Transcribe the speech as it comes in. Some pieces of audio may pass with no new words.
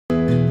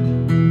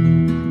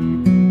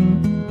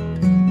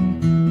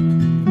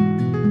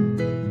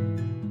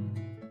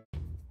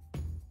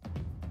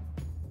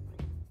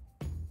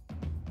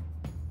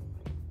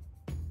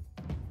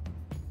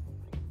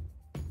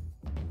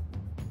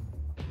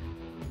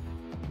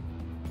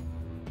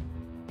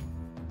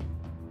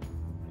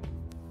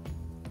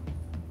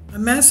A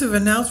massive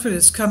announcement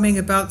is coming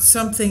about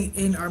something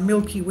in our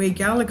Milky Way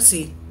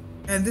galaxy,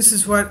 and this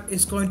is what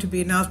is going to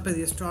be announced by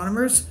the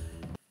astronomers.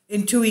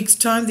 In 2 weeks'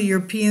 time, the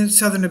European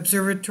Southern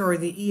Observatory,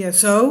 the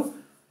ESO,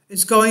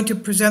 is going to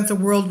present the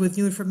world with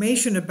new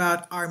information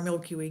about our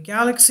Milky Way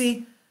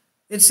galaxy.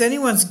 It's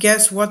anyone's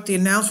guess what the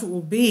announcement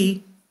will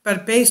be,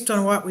 but based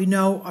on what we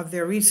know of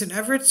their recent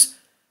efforts,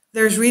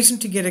 there's reason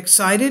to get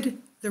excited.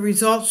 The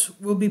results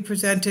will be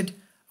presented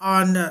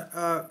on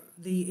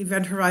the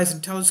Event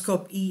Horizon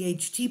Telescope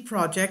EHT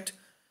project,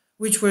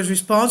 which was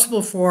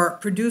responsible for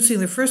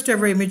producing the first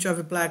ever image of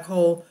a black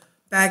hole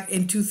back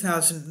in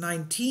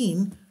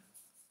 2019.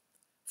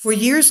 For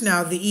years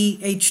now, the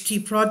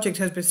EHT project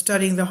has been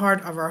studying the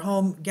heart of our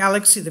home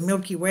galaxy, the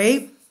Milky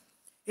Way.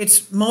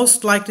 It's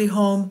most likely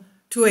home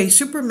to a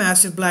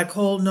supermassive black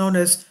hole known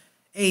as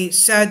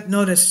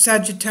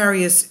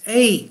Sagittarius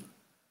A.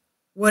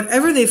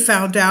 Whatever they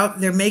found out,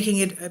 they're making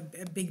it a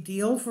big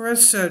deal for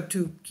us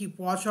to keep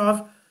watch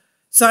of.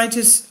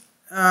 Scientists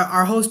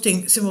are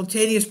hosting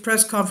simultaneous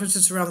press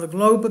conferences around the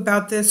globe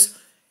about this.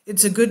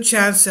 It's a good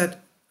chance that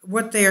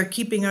what they are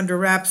keeping under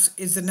wraps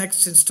is the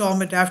next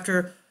installment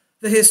after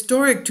the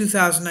historic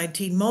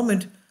 2019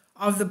 moment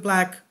of the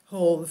black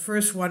hole, the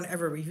first one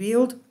ever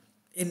revealed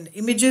in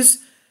images.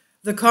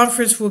 The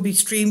conference will be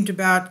streamed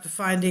about the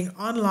finding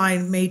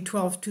online May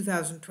 12,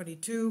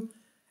 2022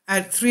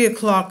 at 3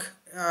 o'clock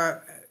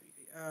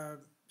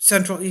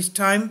Central East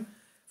Time,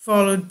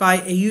 followed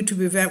by a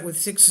YouTube event with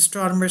 6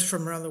 astronomers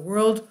from around the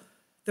world.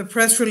 The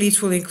press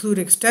release will include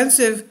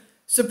extensive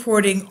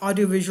supporting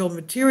audiovisual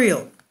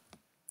material.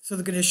 So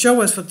they're going to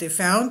show us what they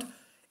found.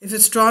 If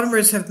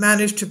astronomers have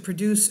managed to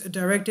produce a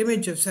direct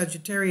image of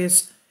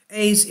Sagittarius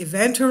A's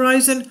event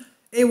horizon,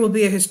 it will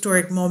be a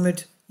historic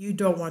moment you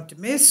don't want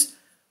to miss.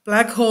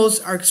 Black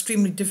holes are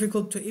extremely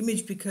difficult to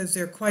image because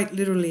they're quite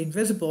literally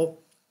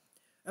invisible,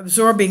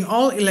 absorbing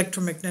all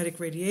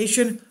electromagnetic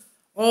radiation.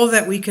 All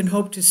that we can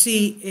hope to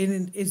see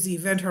is the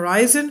event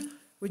horizon,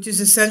 which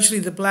is essentially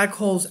the black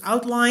hole's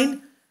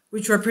outline,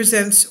 which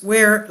represents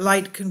where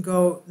light can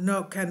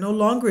no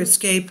longer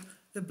escape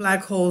the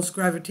black hole's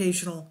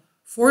gravitational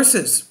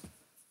forces.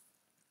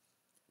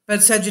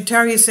 But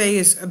Sagittarius A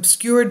is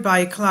obscured by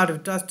a cloud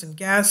of dust and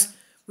gas,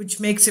 which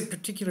makes it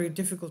particularly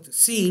difficult to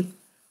see.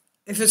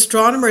 If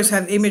astronomers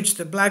have imaged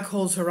the black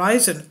hole's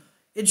horizon,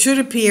 it should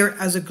appear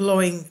as a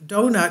glowing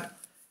donut.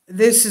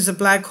 This is a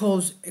black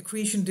hole's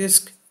accretion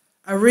disk,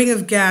 a ring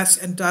of gas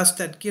and dust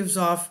that gives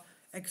off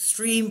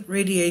extreme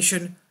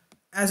radiation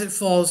as it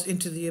falls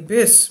into the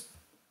abyss.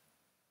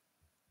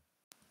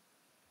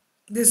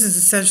 This is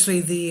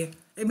essentially the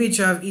image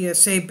of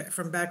ESA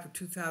from back in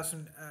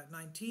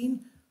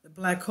 2019, the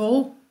black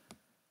hole.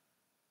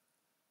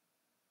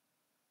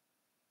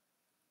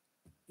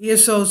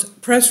 ESO's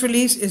press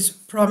release is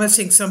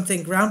promising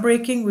something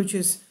groundbreaking, which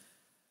is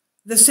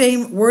the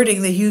same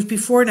wording they used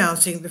before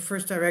announcing the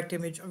first direct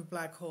image of a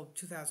black hole in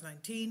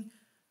 2019.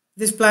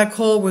 This black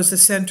hole was the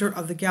center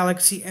of the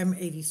galaxy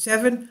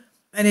M87,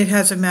 and it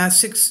has a mass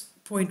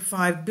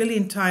 6.5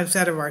 billion times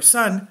that of our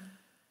sun.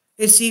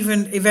 Its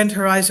event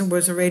horizon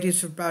was a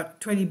radius of about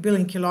 20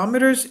 billion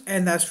kilometers,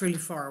 and that's really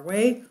far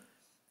away.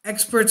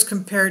 Experts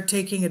compared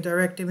taking a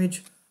direct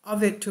image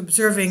of it to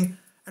observing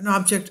an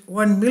object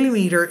 1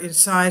 millimeter in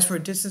size for a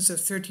distance of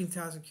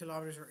 13,000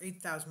 kilometers or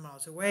 8,000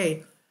 miles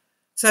away.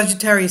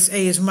 Sagittarius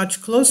A is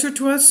much closer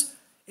to us.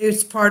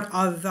 It's part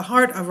of the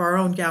heart of our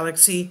own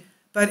galaxy,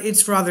 but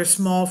it's rather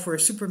small for a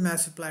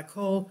supermassive black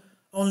hole,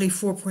 only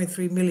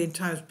 4.3 million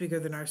times bigger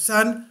than our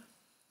sun.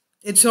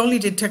 It's only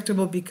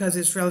detectable because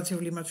it's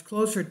relatively much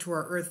closer to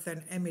our Earth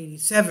than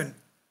M87.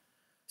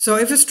 So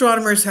if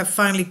astronomers have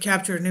finally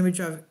captured an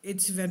image of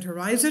its event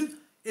horizon,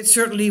 it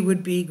certainly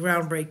would be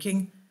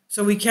groundbreaking.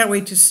 So we can't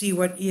wait to see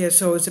what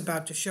ESO is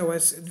about to show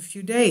us in a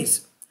few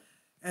days.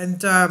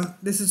 And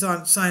this is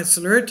on Science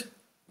Alert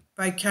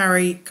by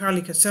Carly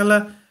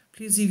Casella.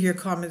 Please leave your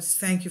comments.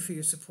 Thank you for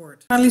your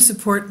support. Kindly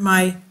support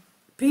my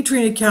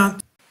Patreon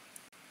account.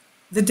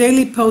 The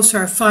daily posts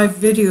are 5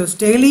 videos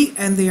daily,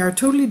 and they are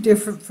totally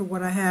different from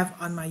what I have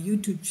on my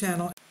YouTube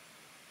channel.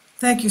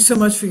 Thank you so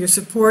much for your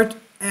support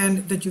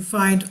and that you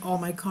find all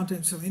my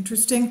content so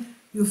interesting.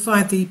 You'll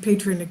find the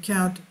Patreon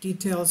account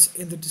details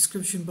in the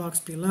description box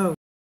below.